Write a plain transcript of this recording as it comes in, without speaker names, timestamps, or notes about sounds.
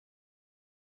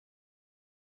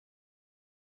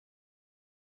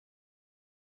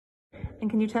And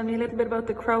can you tell me a little bit about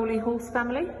the Crowley host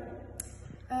family?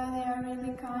 They are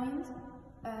really kind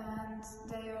and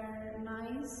they are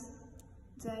nice.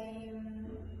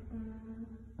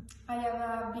 I have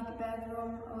a big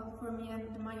bedroom for me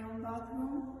and my own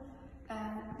bathroom,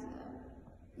 and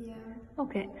yeah.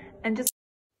 Okay, and just...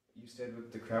 You stayed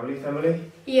with the Crowley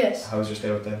family? Yes. How was your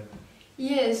stay with them?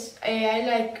 Yes, I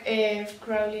like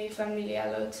Crowley family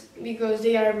a lot because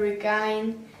they are very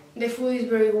kind. The food is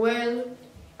very well.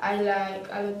 I like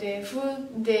a lot the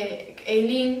food. The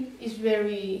Eileen is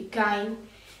very kind,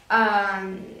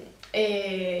 and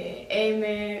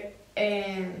Emer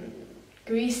and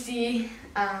Christy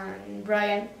and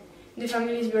Brian. The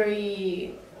family is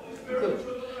very good,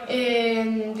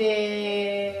 and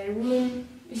the room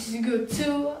is good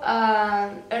too.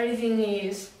 And everything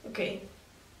is okay.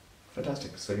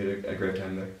 Fantastic. So you had a great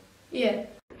time there? Yeah.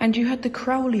 And you had the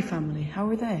Crowley family. How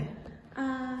were they?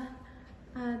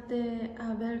 They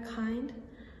are very kind,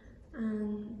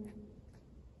 and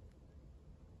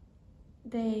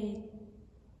they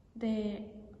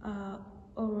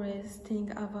always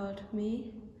think about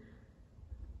me,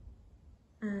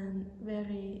 and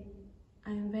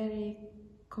I'm very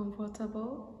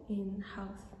comfortable in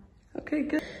house. Okay,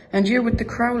 good. And you're with the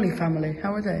Crowley family.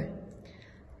 How are they?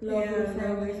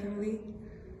 Lovely family.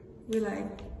 We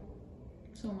like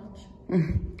so much.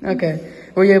 Okay.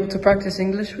 Were you able to practice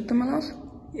English with them a lot?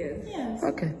 Yes.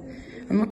 Okay.